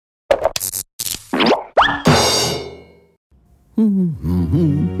Hey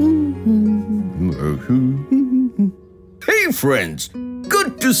friends,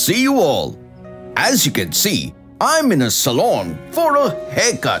 good to see you all. As you can see, I'm in a salon for a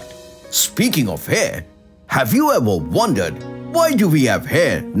haircut. Speaking of hair, have you ever wondered why do we have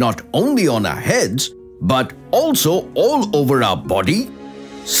hair not only on our heads but also all over our body?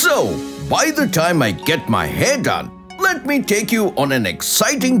 So, by the time I get my hair done, let me take you on an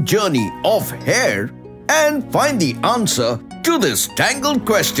exciting journey of hair and find the answer to this tangled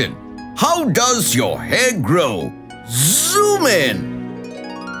question. How does your hair grow? Zoom in!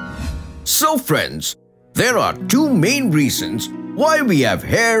 So friends, there are two main reasons why we have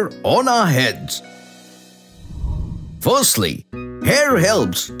hair on our heads. Firstly, hair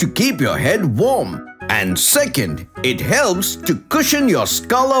helps to keep your head warm. And second, it helps to cushion your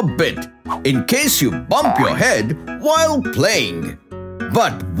skull a bit in case you bump your head while playing.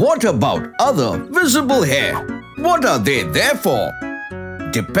 But what about other visible hair? What are they there for?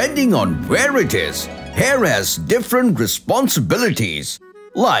 Depending on where it is, hair has different responsibilities.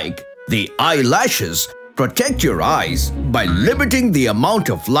 Like the eyelashes protect your eyes by limiting the amount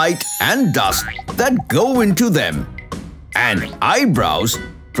of light and dust that go into them. And eyebrows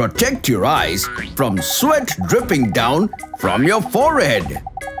protect your eyes from sweat dripping down from your forehead.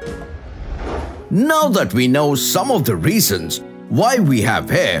 Now that we know some of the reasons why we have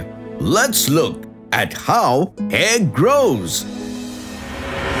hair, let's look at how hair grows.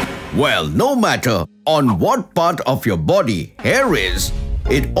 Well, no matter on what part of your body hair is,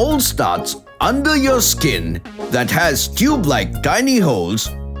 it all starts under your skin that has tube-like tiny holes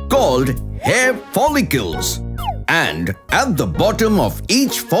called hair follicles. And at the bottom of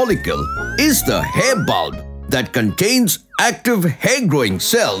each follicle is the hair bulb that contains active hair-growing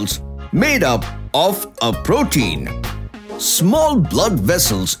cells made up of a protein. Small blood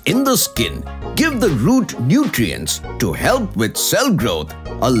vessels in the skin give the root nutrients to help with cell growth,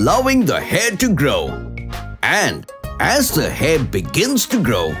 allowing the hair to grow. And as the hair begins to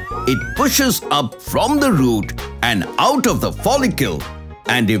grow, it pushes up from the root and out of the follicle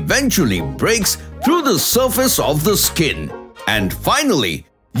and eventually breaks through the surface of the skin. And finally,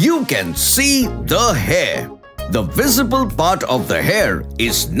 you can see the hair. The visible part of the hair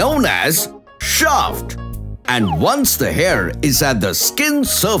is known as shaft. And once the hair is at the skin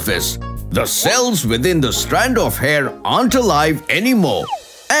surface, the cells within the strand of hair aren't alive anymore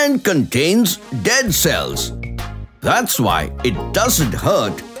and contains dead cells. That's why it doesn't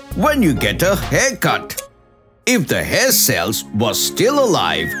hurt when you get a haircut. If the hair cells were still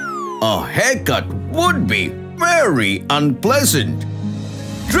alive, a haircut would be very unpleasant.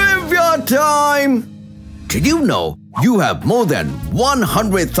 Trivia time! Did you know you have more than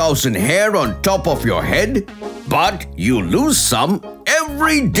 100,000 hair on top of your head? But you lose some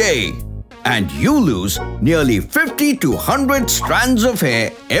every day. And you lose nearly 50 to 100 strands of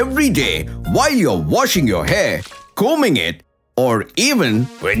hair every day while you're washing your hair, combing it, or even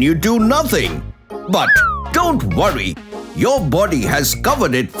when you do nothing. But don't worry, your body has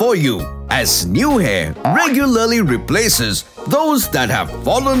covered it for you, as new hair regularly replaces those that have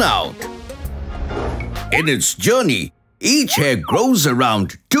fallen out. In its journey, each hair grows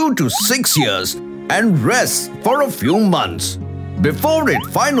around 2 to 6 years and rests for a few months before it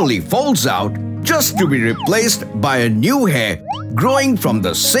finally falls out, just to be replaced by a new hair growing from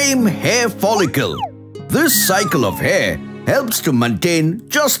the same hair follicle. This cycle of hair helps to maintain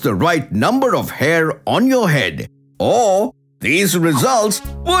just the right number of hair on your head, or these results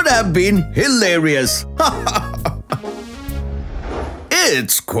would have been hilarious.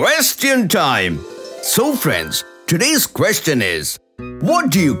 It's question time! So friends, today's question is, what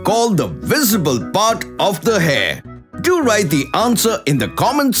do you call the visible part of the hair? Do write the answer in the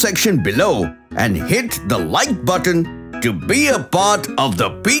comment section below and hit the like button to be a part of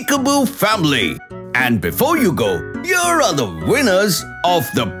the Peekaboo family. And before you go, here are the winners of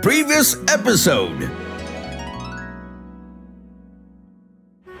the previous episode.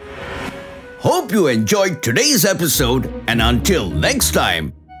 Hope you enjoyed today's episode, and until next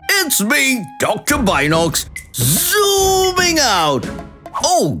time, it's me, Dr. Binocs, zooming out.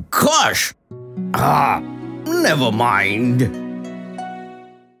 Oh gosh! Never mind.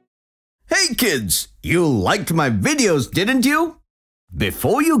 Hey kids, you liked my videos, didn't you?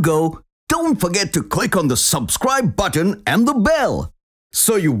 Before you go, don't forget to click on the subscribe button and the bell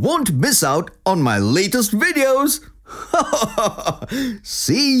so you won't miss out on my latest videos.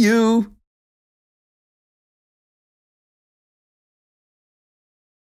 See you!